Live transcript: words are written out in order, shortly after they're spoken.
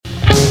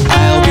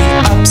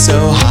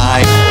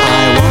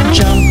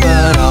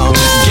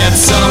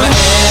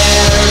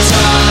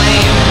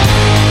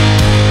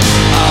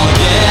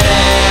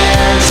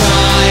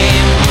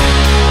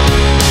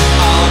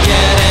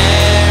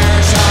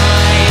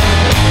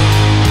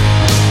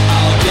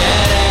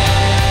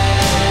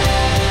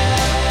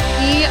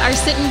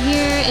sitting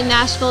here in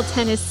Nashville,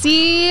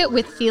 Tennessee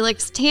with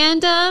Felix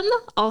Tandem,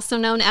 also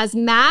known as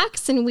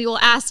Max, and we will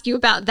ask you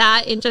about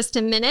that in just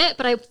a minute.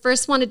 But I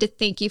first wanted to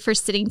thank you for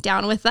sitting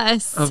down with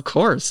us. Of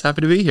course.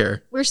 Happy to be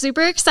here. We're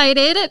super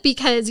excited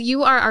because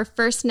you are our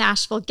first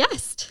Nashville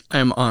guest. I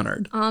am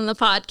honored. On the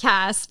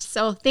podcast.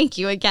 So thank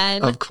you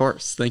again. Of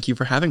course. Thank you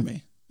for having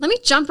me. Let me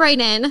jump right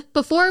in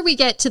before we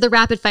get to the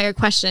rapid fire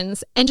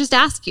questions and just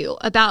ask you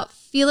about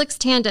Felix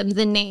Tandem,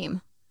 the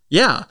name.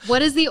 Yeah.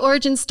 What is the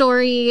origin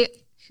story?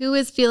 Who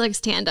is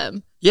Felix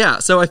Tandem? Yeah,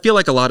 so I feel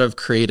like a lot of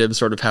creatives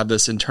sort of have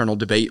this internal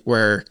debate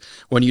where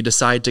when you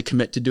decide to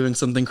commit to doing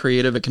something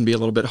creative, it can be a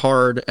little bit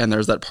hard. And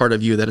there's that part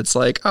of you that it's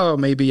like, oh,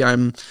 maybe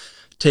I'm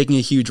taking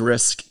a huge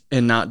risk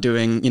in not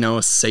doing,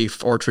 a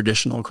safe or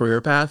traditional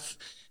career path.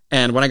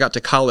 And when I got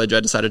to college, I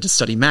decided to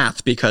study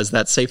math because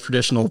that safe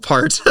traditional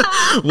part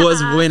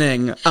was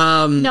winning.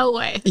 No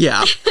way.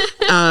 Yeah.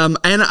 And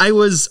I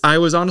was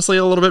honestly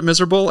a little bit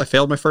miserable. I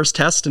failed my first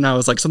test and I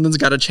was like, something's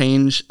got to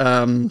change.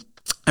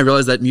 I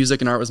realized that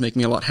music and art was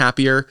making me a lot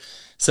happier.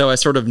 So I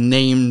sort of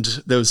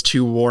named those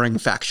two warring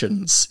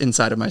factions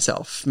inside of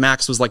myself.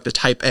 Max was like the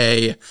type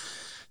A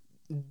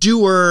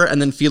doer,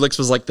 and then Felix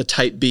was like the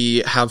type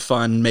B have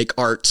fun, make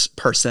art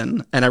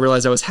person. And I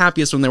realized I was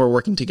happiest when they were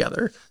working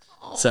together.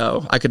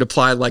 So I could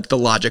apply like the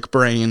logic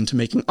brain to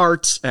making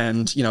art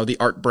and, the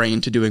art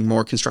brain to doing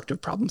more constructive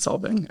problem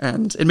solving.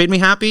 And it made me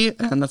happy.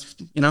 And that's,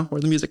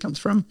 where the music comes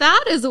from.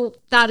 That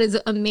is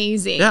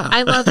amazing. Yeah.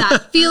 I love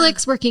that.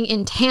 Felix working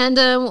in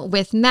tandem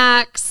with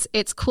Max.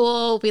 It's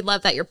cool. We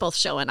love that you're both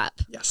showing up.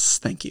 Yes.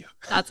 Thank you.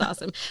 That's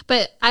awesome.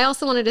 But I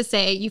also wanted to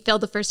say you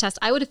failed the first test.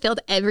 I would have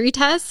failed every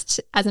test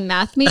as a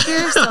math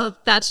major. So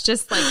that's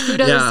just like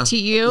kudos to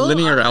you.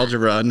 Linear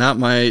algebra, not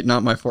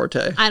my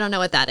forte. I don't know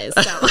what that is.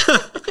 So.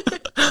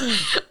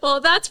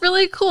 Well, that's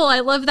really cool. I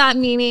love that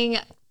meaning.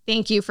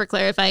 Thank you for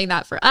clarifying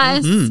that for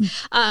us.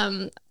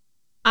 Mm-hmm.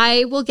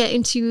 I will get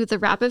into the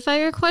rapid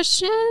fire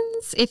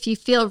questions if you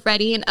feel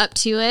ready and up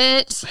to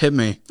it. Hit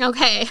me.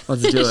 Okay.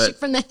 Let's do it. Shoot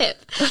from the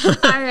hip.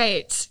 All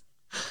right.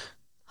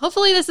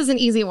 Hopefully this is an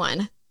easy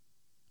one.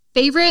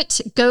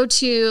 Favorite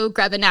go-to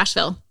grub in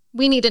Nashville?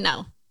 We need to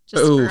know.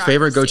 Oh,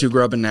 favorite go-to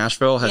grub in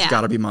Nashville has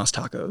got to be Moss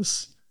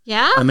Tacos.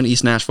 Yeah? I'm an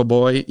East Nashville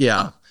boy.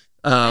 Yeah.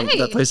 Hey.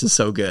 That place is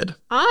so good.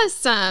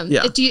 Awesome.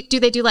 Yeah. Do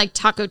they do like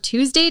Taco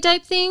Tuesday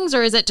type things,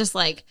 or is it just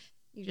like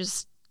you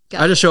just go?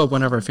 I just show up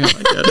whenever I feel like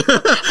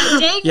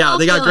it. Yeah,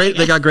 they got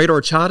great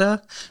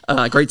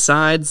horchata, great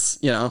sides.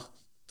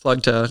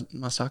 Plug to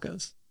Moss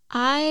Tacos.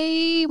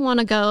 I want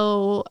to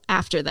go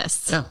after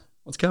this. Yeah,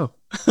 let's go.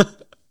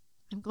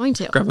 I'm going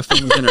to grab a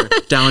family dinner.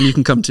 Dallin, you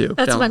can come too.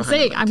 That's what I'm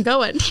saying. I'm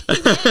going.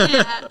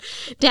 Yeah.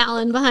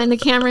 Dallin behind the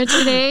camera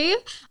today.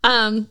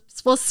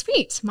 Well,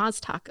 sweet Moss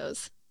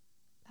Tacos.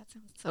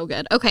 So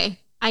good. Okay.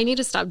 I need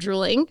to stop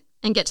drooling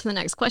and get to the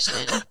next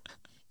question.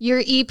 Your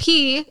EP,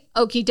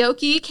 Okey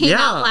Dokey, came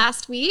out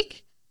last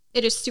week.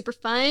 It is super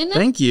fun.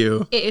 Thank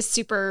you. It is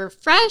super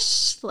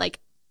fresh, like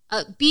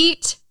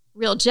upbeat,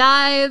 real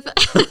jive.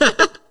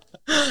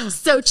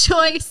 So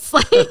choice.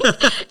 Like,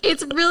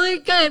 it's really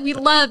good. We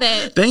love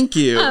it. Thank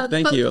you.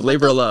 Thank you.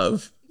 Labor of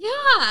love.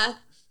 Yeah.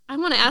 I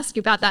want to ask you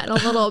about that in a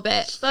little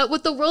bit. But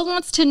what the world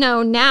wants to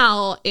know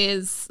now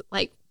is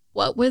like,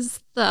 what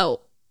was the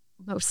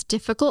most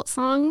difficult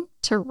song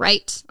to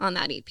write on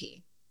that EP?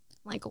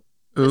 Like,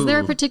 was there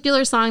a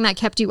particular song that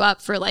kept you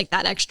up for like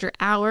that extra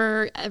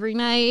hour every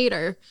night,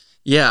 or?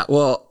 Yeah,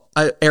 well,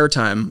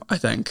 Airtime, I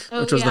think,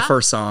 which was the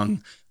first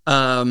song.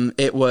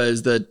 It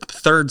was the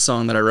third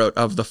song that I wrote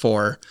of the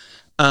four.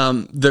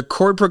 The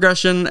chord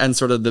progression and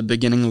sort of the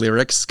beginning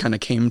lyrics kind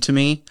of came to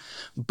me,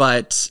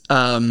 but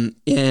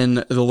in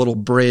the little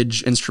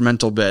bridge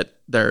instrumental bit,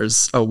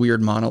 there's a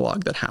weird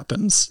monologue that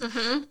happens.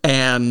 Mm-hmm.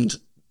 And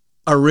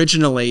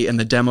originally in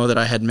the demo that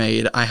I had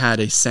made, I had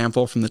a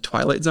sample from the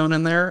Twilight Zone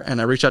in there, and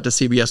I reached out to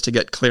CBS to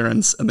get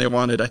clearance, and they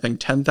wanted, I think,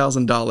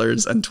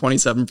 $10,000 and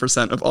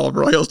 27% of all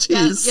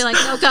royalties. Yeah, you're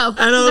like, no, go.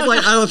 And I was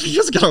like, I don't think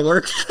it's going to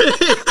work for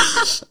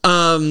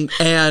me.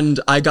 And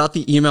I got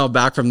the email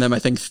back from them, I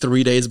think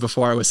 3 days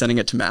before I was sending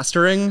it to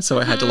mastering. So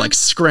I had to like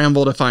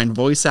scramble to find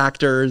voice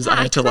actors. I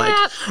had to like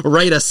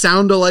write a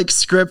sound-alike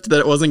script that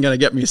it wasn't going to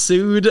get me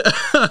sued.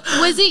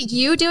 Was it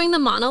you doing the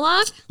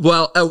monologue?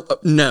 Well,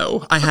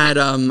 no. I had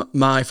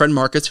my friend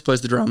Marcus, who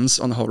plays the drums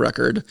on the whole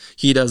record.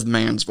 He does the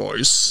man's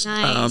voice.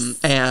 Nice.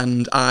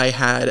 And I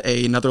had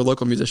another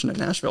local musician in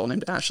Nashville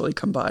named Ashley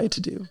come by to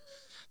do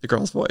the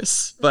girl's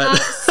voice. But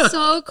that's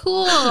so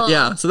cool.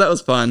 Yeah, so that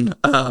was fun.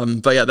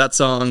 But yeah, that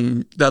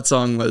song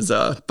was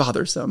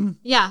bothersome.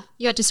 Yeah,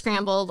 you had to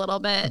scramble a little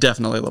bit.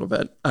 Definitely a little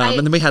bit. And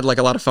then we had like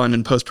a lot of fun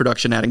in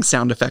post-production adding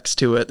sound effects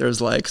to it.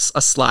 There's like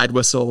a slide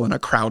whistle and a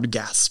crowd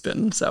gasp.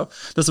 And so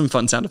there's some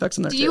fun sound effects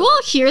in there too. Do you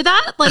all hear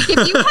that? Like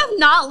if you have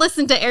not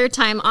listened to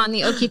Airtime on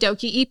the Okey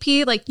Dokey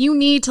EP, like you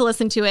need to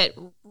listen to it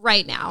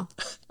right now.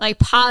 Like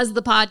pause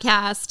the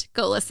podcast,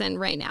 go listen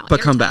right now. But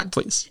come back,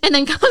 please. And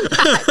then come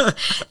back.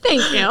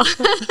 Thank you.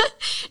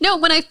 No,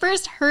 when I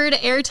first heard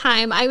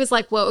Airtime, I was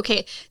like, whoa,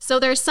 okay. So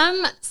there's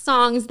some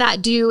songs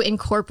that do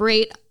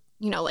incorporate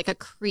like a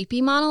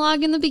creepy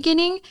monologue in the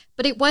beginning,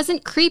 but it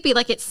wasn't creepy.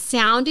 Like, it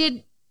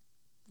sounded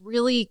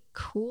really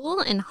cool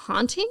and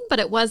haunting, but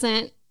it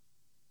wasn't.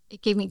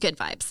 It gave me good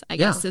vibes, I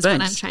guess, is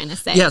what I'm trying to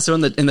say. Yeah, so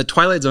in the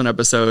Twilight Zone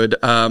episode,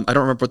 I don't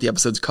remember what the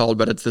episode's called,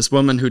 but it's this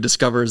woman who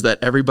discovers that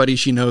everybody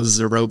she knows is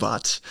a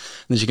robot.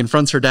 And then she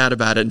confronts her dad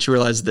about it, and she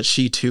realizes that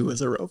she, too,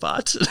 is a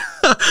robot.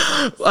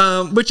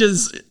 Which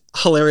is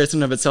hilarious in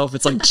and of itself.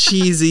 It's like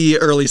cheesy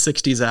early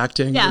 60s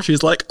acting. Yeah. Where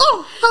she's like,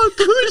 oh, how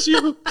could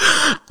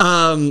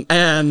you?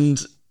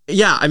 And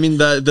yeah, I mean,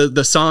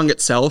 the song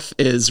itself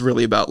is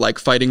really about like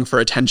fighting for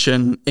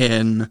attention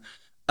in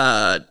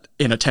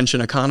attention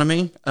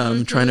economy,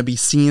 trying to be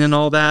seen and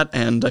all that.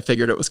 And I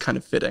figured it was kind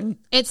of fitting.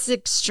 It's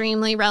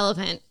extremely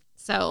relevant.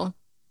 So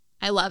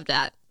I love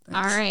that.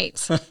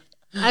 Thanks. All right.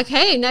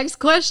 Okay. Next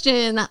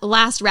question.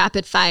 Last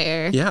rapid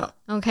fire. Yeah.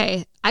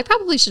 Okay. I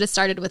probably should have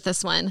started with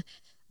this one,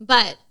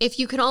 but if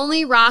you could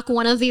only rock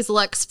one of these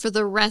looks for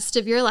the rest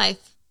of your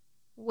life,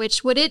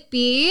 which would it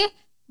be?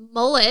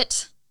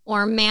 Mullet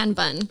or man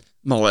bun?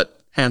 Mullet.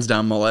 Hands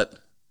down mullet.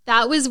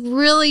 That was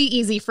really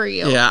easy for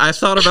you. Yeah, I've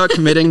thought about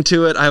committing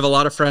to it. I have a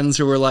lot of friends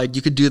who were like,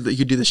 you could do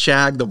the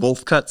shag, the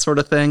wolf cut sort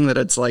of thing, that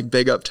it's like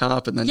big up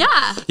top, and then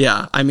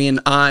yeah. I mean,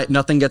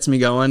 nothing gets me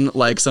going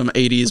like some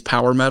 80s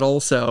power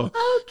metal. So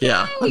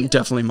yeah, I'm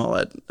definitely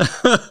mullet.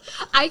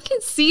 I can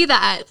see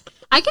that.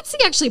 I can see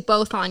actually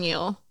both on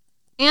you.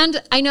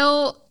 And I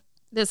know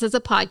this is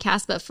a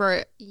podcast, but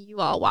for you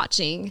all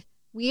watching,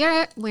 we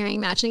are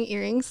wearing matching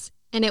earrings,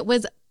 and it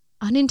was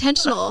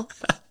unintentional.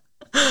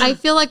 I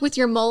feel like with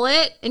your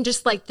mullet and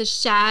just like the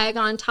shag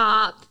on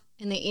top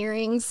and the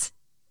earrings.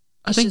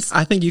 I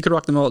think you could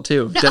rock the mullet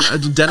too.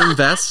 Denim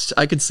vest,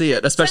 I could see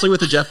it, especially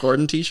with the Jeff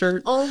Gordon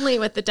t-shirt. Only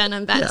with the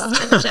denim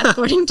vest and the Jeff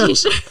Gordon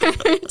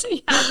t-shirt.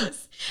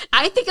 Yes.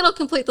 I think it'll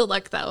complete the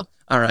look though.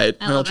 All right.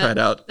 I'll try it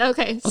out.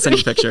 Okay. I'll send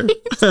you a picture.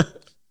 All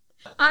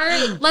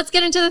right. Let's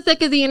get into the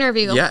thick of the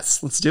interview.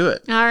 Yes, let's do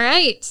it. All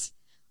right.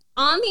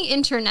 On the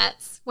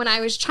internets, when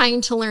I was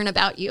trying to learn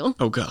about you.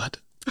 Oh, God.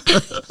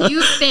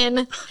 You've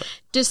been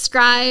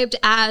described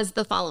as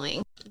the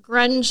following: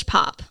 grunge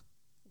pop,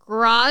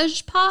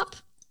 garage pop,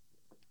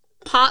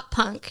 pop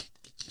punk,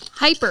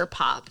 hyper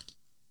pop,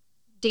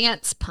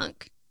 dance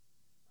punk.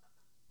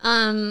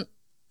 Now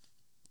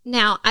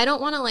I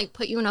don't want to like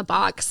put you in a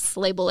box,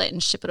 label it,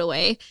 and ship it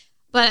away.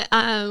 But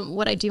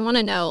what I do want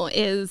to know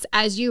is,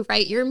 as you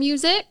write your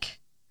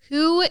music,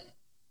 who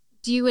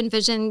do you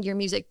envision your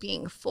music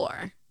being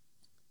for?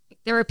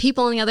 There are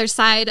people on the other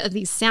side of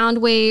these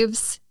sound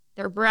waves.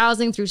 They're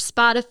browsing through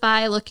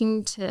Spotify,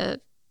 looking to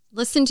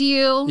listen to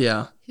you.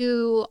 Yeah.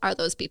 Who are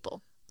those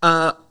people?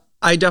 I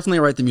definitely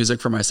write the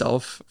music for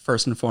myself,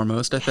 first and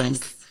foremost, I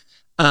think.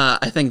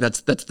 I think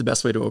that's the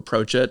best way to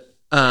approach it.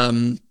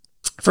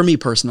 For me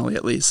personally,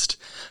 at least.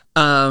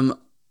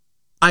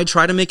 I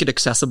try to make it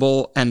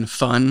accessible, and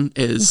fun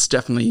is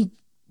definitely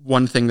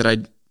one thing that I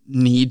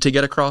need to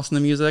get across in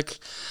the music.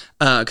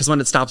 Because when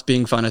it stops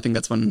being fun, I think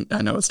that's when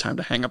I know it's time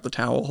to hang up the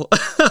towel.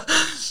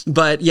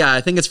 But yeah,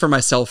 I think it's for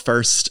myself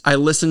first. I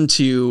listen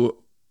to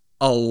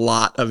a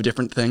lot of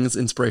different things.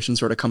 Inspiration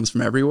sort of comes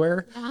from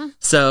everywhere. Yeah.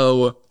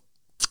 So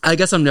I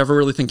guess I'm never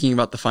really thinking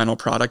about the final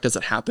product as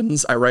it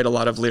happens. I write a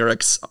lot of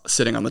lyrics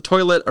sitting on the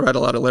toilet. I write a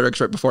lot of lyrics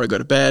right before I go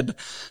to bed.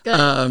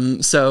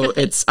 So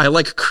I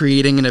like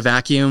creating in a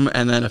vacuum,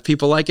 and then if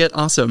people like it,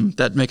 awesome.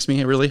 That makes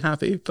me really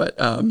happy. But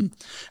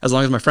as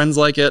long as my friends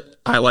like it,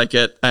 I like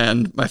it,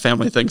 and my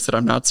family thinks that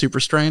I'm not super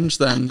strange,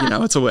 then,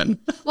 it's a win.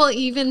 Well,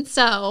 even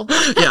so.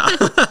 Yeah.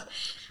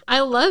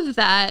 I love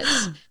that.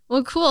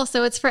 Well, cool.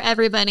 So it's for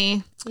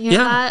everybody.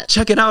 That?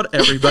 Check it out,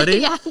 everybody.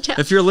 Yeah.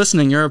 If you're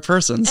listening, you're a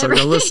person, so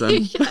go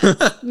listen.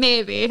 Yes,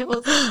 maybe.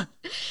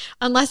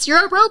 Unless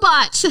you're a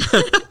robot.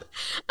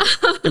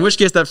 In which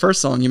case, that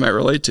first song you might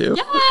relate to.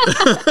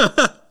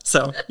 Yeah.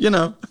 So,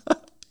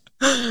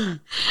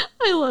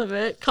 I love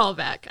it. Call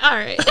back. All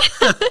right.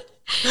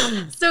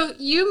 So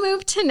you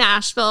moved to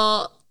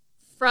Nashville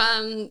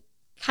from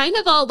kind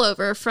of all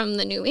over, from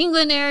the New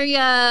England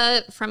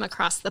area, from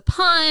across the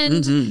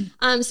pond.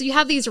 Mm-hmm. So you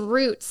have these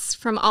roots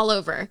from all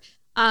over.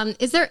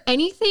 Is there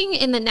anything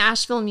in the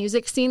Nashville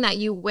music scene that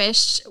you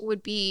wish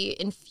would be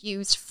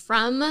infused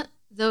from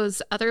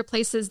those other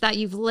places that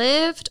you've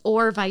lived,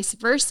 or vice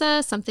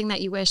versa? Something that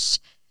you wish,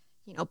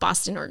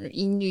 Boston or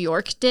New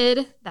York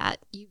did that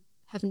you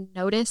have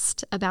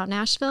noticed about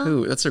Nashville?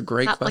 Ooh, that's a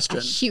great question.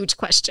 Like a huge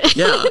question.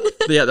 Yeah.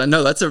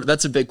 No, that's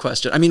a big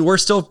question. I mean, we're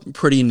still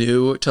pretty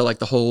new to like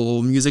the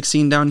whole music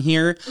scene down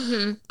here.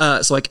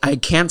 Mm-hmm. So like, I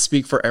can't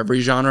speak for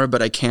every genre,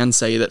 but I can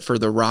say that for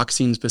the rock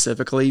scene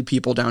specifically,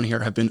 people down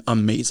here have been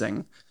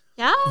amazing.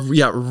 Yeah.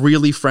 Yeah.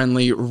 Really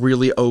friendly,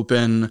 really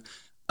open,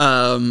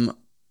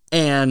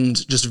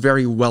 and just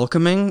very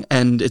welcoming.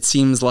 And it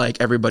seems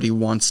like everybody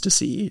wants to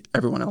see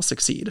everyone else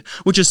succeed,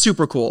 which is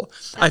super cool.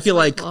 I feel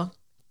like cool.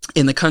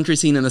 In the country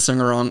scene and the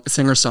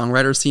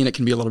singer-songwriter scene, it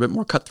can be a little bit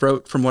more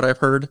cutthroat from what I've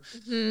heard.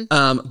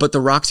 Mm-hmm. But the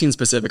rock scene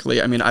specifically,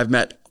 I mean, I've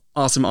met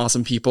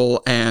awesome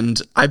people,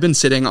 and I've been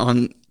sitting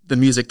on the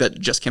music that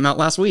just came out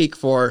last week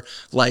for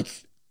like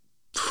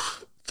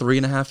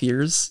 3.5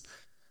 years.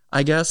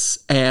 I guess.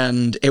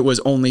 And it was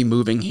only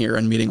moving here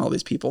and meeting all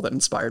these people that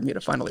inspired me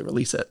to finally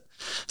release it.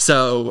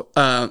 So,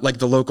 like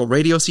the local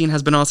radio scene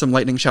has been awesome.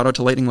 Shout out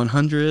to Lightning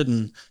 100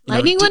 and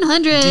Lightning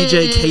 100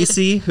 DJ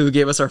Casey, who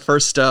gave us our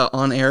first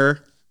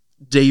on-air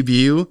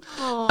debut.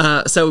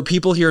 So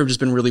people here have just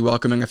been really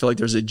welcoming. I feel like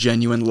there's a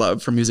genuine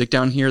love for music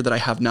down here that I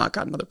have not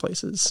gotten other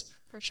places.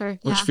 For sure.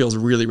 Which feels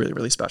really, really,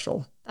 really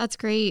special. That's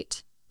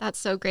great. That's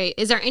so great.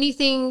 Is there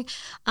anything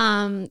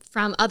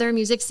from other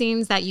music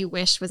scenes that you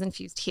wish was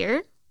infused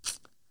here?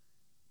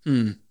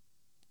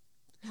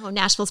 Oh,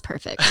 Nashville's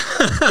perfect.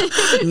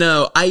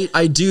 No,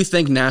 I do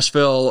think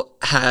Nashville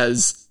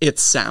has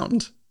its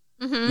sound,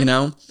 you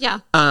know? Yeah.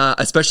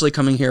 Especially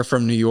coming here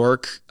from New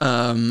York.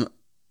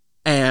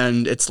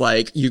 And it's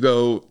like you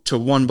go to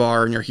one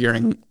bar and you're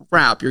hearing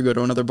rap. You go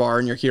to another bar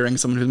and you're hearing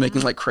someone who's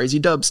making like crazy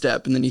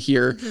dubstep. And then you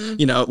hear,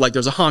 you know, like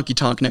there's a honky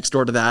tonk next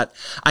door to that.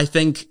 I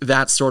think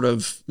that sort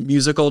of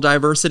musical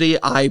diversity,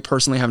 I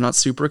personally have not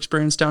super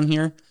experienced down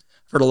here.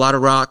 I've heard a lot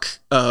of rock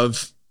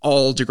of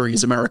all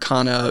degrees,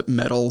 Americana,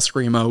 metal,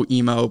 screamo,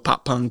 emo,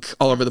 pop punk,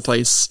 all over the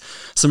place.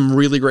 Some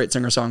really great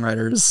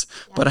singer-songwriters.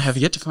 But I have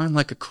yet to find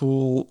like a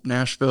cool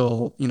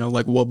Nashville, you know,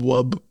 like wub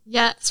wub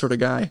sort of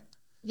guy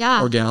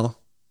or gal.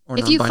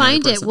 If you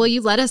find it, will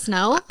you let us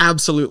know?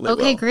 Absolutely.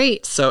 Okay,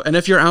 great. So, and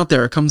if you're out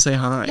there, come say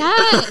hi.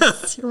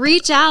 Yes.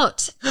 Reach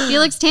out.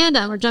 Felix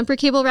Tandem or Jumper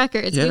Cable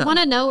Records. We want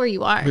to know where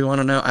you are. We want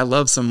to know. I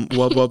love some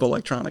wub wub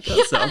electronica.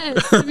 Yes,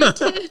 me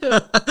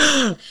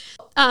too.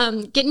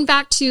 Getting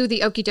back to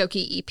the Okey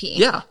Dokey EP.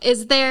 Yeah.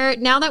 Is there,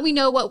 now that we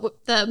know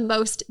what the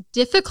most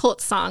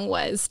difficult song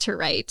was to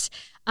write,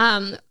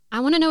 I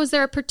want to know, is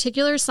there a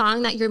particular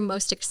song that you're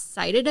most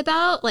excited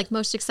about, like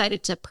most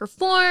excited to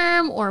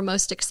perform or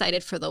most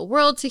excited for the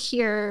world to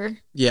hear?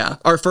 Yeah.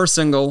 Our first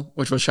single,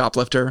 which was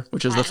Shoplifter,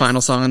 which is the final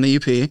song on the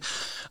EP.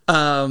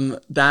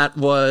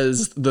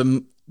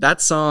 That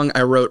song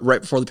I wrote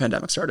right before the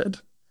pandemic started.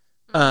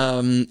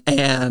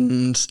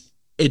 And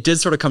it did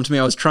sort of come to me.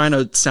 I was trying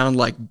to sound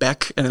like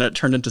Beck and then it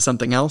turned into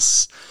something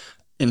else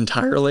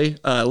entirely,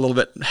 a little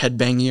bit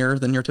headbangier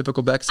than your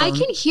typical Beck song. I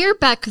can hear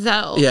Beck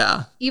though.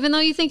 Yeah. Even though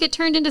you think it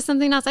turned into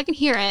something else, I can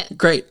hear it.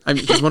 Great. I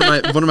mean, it's one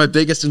of my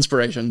biggest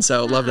inspirations.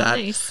 So love that.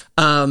 Nice.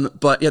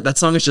 But yeah, that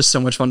song is just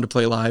so much fun to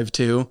play live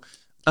too.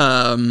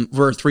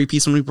 We're a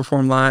 3-piece when we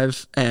perform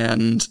live,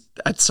 and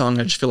that song,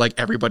 I just feel like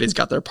everybody's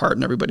got their part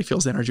and everybody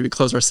feels the energy. We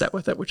close our set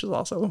with it, which is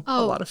also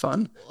a lot of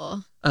fun.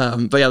 Cool.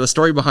 But yeah, the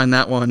story behind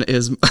that one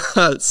is,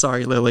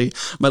 sorry, Lily,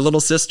 my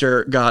little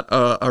sister got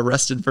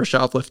arrested for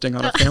shoplifting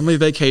on a family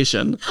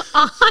vacation.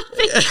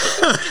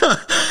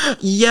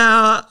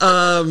 Yeah.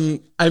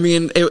 I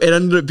mean, it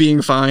ended up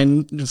being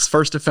fine. It was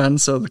first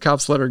offense, so the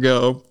cops let her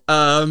go.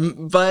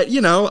 But you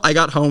know, I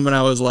got home and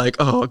I was like,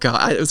 oh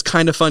God, it was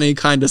kind of funny,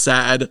 kind of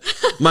sad.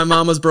 My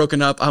mom was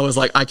broken up. I was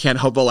like, I can't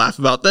help but laugh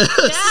about this.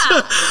 Yeah.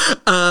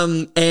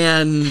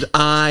 And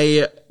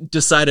I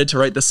decided to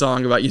write the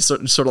song about you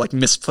sort of like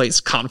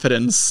misplaced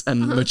confidence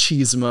and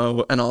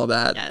machismo and all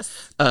that.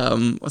 Yes.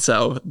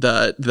 So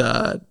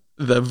the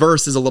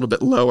verse is a little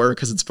bit lower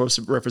because it's supposed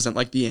to represent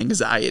like the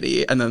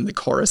anxiety, and then the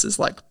chorus is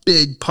like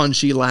big,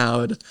 punchy,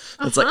 loud.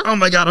 It's like, oh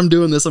my God, I'm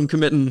doing this. I'm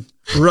committing,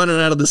 running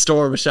out of the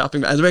store with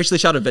shopping. I actually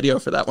shot a video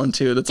for that one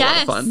too. That's a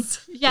lot of fun.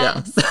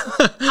 Yes.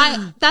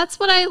 Yeah. That's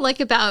what I like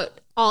about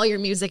all your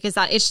music is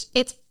that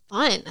it's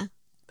fun.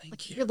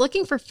 Like if you're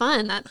looking for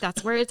fun,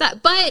 that's where it's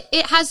at. But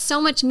it has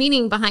so much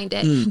meaning behind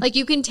it. Like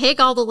you can take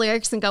all the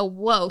lyrics and go,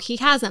 whoa, he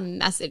has a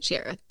message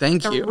here.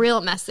 Thank you. A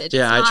real message.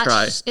 Yeah, I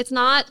try. It's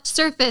not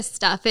surface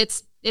stuff.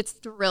 It's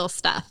the real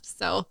stuff.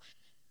 So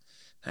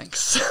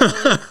thanks.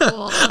 Really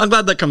cool. I'm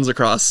glad that comes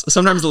across.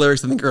 Sometimes the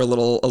lyrics I think are a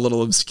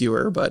little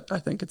obscure, but I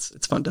think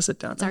it's fun to sit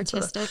down and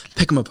artistic. Sort of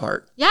pick them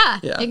apart. Yeah,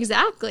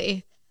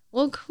 exactly.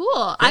 Well, cool.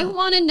 Yeah. I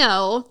want to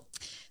know,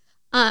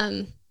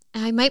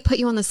 I might put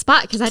you on the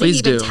spot because I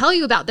didn't even tell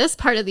you about this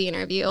part of the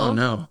interview. Oh,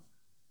 no.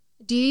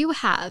 Do you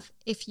have,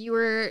 if you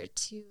were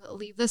to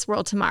leave this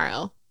world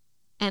tomorrow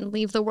and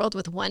leave the world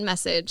with one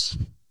message,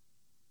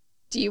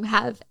 do you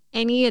have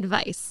any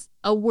advice,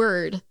 a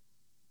word,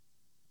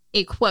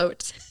 a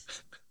quote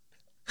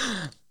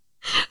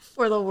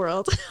for the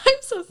world? I'm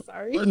so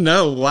sorry.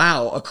 No,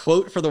 wow. A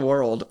quote for the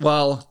world.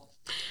 Well,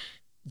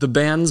 the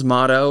band's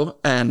motto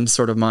and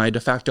sort of my de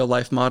facto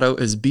life motto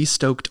is be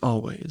stoked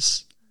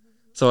always.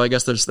 So I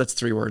guess that's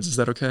 3 words. Is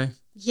that okay?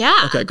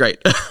 Yeah. Okay, great.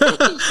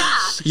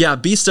 Yeah,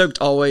 be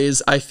stoked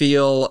always. I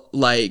feel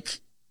like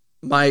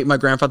my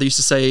grandfather used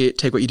to say,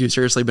 take what you do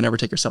seriously, but never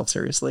take yourself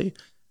seriously.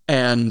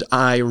 And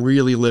I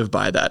really live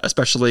by that,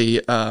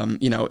 especially,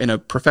 you know, in a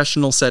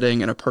professional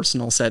setting, in a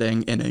personal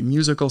setting, in a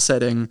musical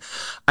setting.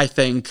 I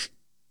think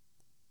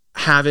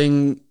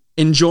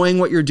enjoying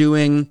what you're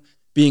doing,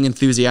 being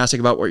enthusiastic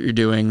about what you're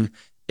doing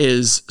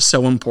is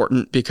so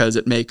important because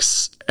it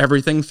makes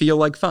everything feel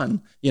like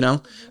fun, you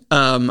know?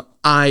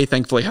 I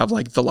thankfully have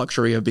like the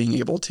luxury of being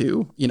able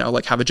to, you know,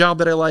 like have a job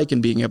that I like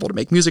and being able to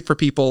make music for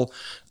people.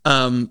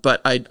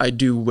 But I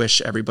do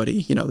wish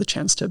everybody, you know, the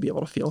chance to be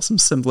able to feel some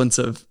semblance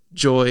of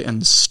joy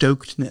and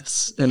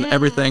stokedness in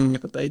everything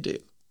that they do.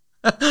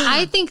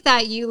 I think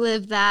that you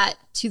live that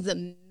to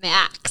the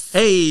max.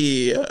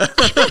 Hey.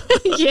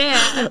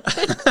 Yeah.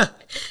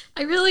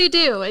 I really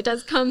do. It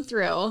does come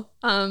through.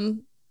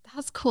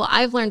 That's cool.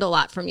 I've learned a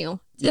lot from you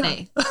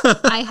today. Yeah.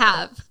 I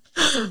have.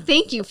 So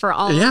thank you for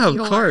all of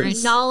your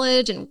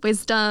knowledge and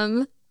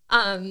wisdom.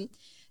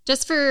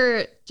 Just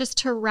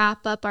to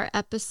wrap up our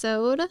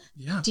episode,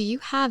 do you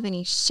have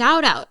any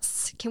shout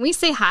outs? Can we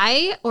say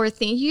hi or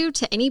thank you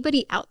to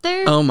anybody out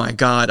there? Oh my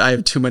God, I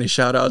have too many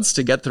shout outs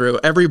to get through.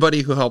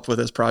 Everybody who helped with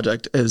this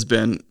project has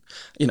been,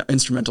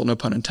 instrumental, no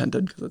pun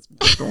intended, because it's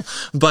musical.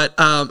 But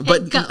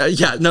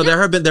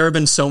there have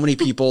been so many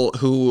people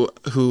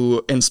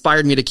who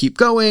inspired me to keep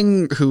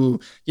going, who,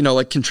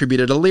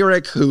 contributed a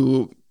lyric,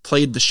 who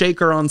played the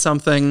shaker on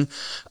something,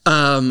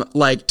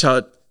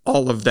 to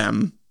all of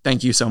them.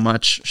 Thank you so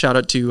much. Shout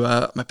out to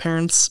my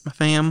parents, my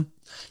fam,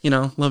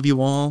 love you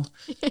all.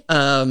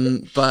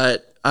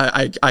 But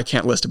I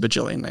can't list a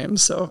bajillion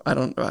names, so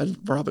I'm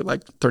probably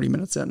like 30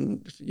 minutes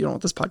in. If you don't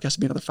want this podcast to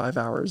be another 5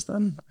 hours,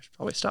 then I should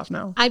probably stop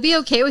now. I'd be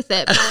okay with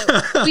it,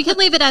 but we can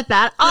leave it at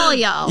that. All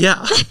y'all.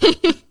 Yeah.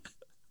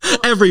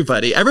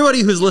 Everybody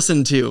who's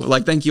listened to,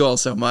 thank you all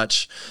so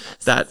much.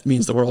 That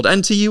means the world.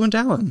 And to you and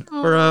Dallin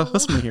for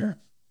listening here.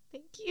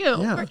 Thank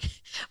you. Yeah.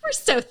 We're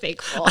so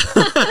thankful.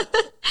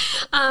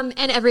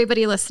 And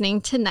everybody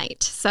listening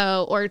tonight.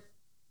 or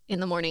in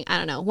the morning, I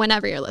don't know,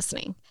 whenever you're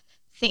listening.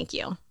 Thank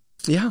you.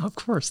 Yeah, of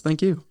course.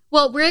 Thank you.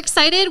 Well, we're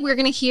excited. We're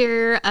going to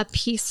hear a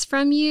piece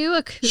from you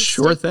acoustically.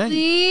 Sure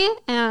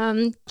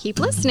thing. Keep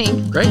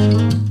listening. Great.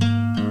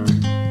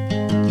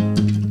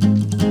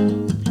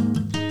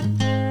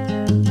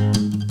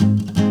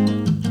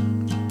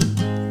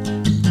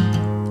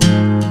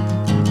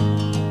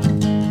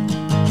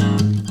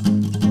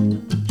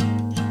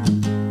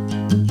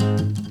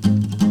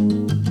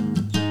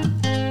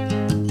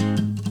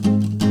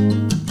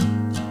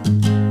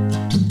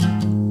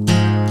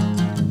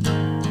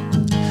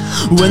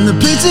 When the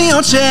plate's in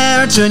your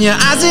chair, turn your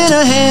eyes in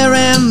her hair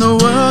and the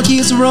world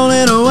keeps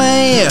rolling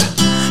away.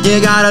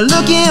 You got a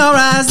look in your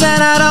eyes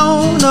and I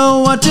don't know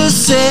what to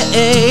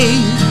say,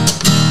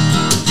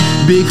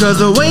 because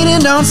the waiting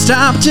don't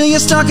stop till you're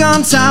stuck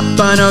on top.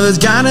 I know there's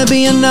gotta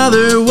be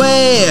another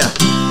way,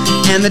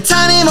 and the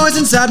tiny voice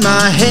inside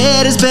my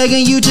head is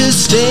begging you to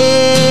stay.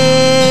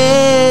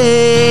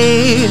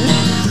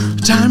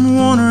 Time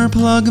Warner,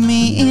 plug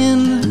me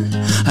in,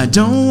 I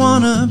don't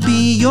wanna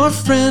be your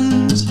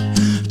friend.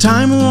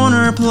 Time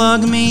Warner,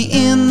 plug me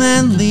in,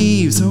 then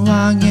leave so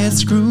I get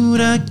screwed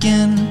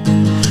again.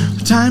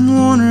 Time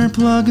Warner,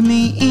 plug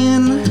me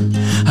in,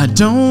 I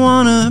don't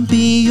wanna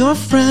be your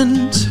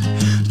friend.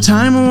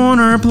 Time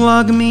Warner,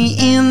 plug me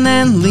in,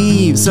 then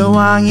leave so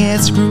I get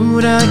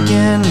screwed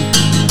again.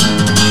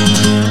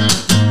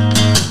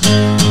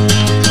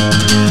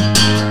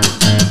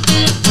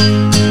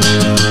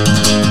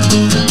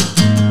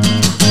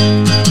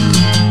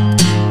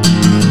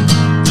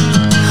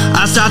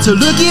 To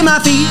look at my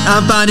feet,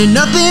 I'm finding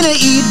nothing to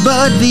eat,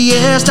 but the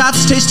air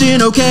starts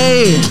tasting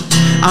okay.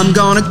 I'm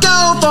gonna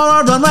go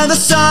for a run where the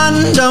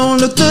sun don't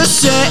look the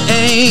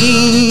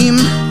same.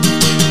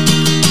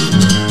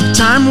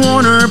 Time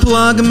Warner,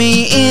 plug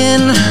me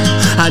in,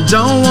 I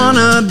don't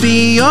wanna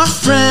be your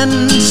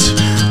friend.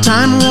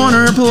 Time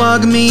Warner,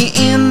 plug me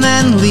in,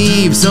 then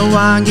leave so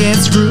I get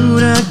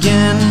screwed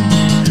again.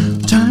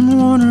 Time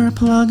Warner,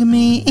 plug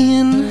me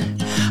in,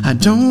 I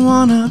don't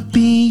wanna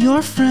be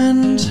your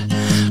friend.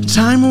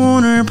 Time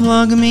Warner,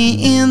 plug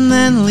me in,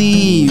 then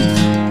leave.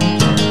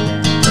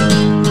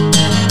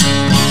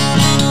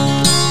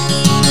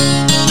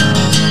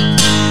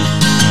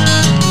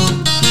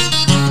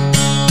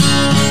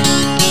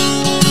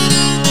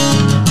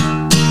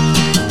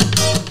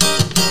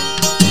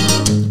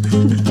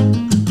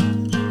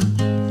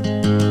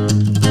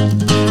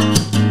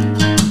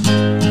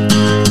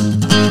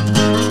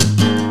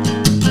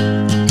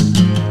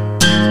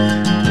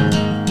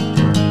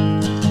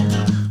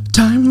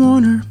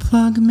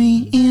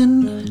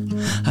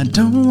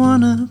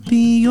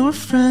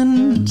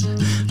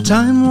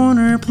 Time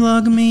Warner,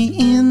 plug me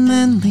in,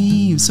 then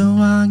leave so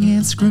I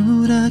get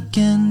screwed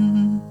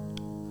again.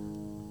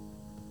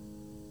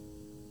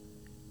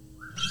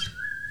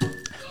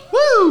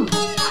 Woo!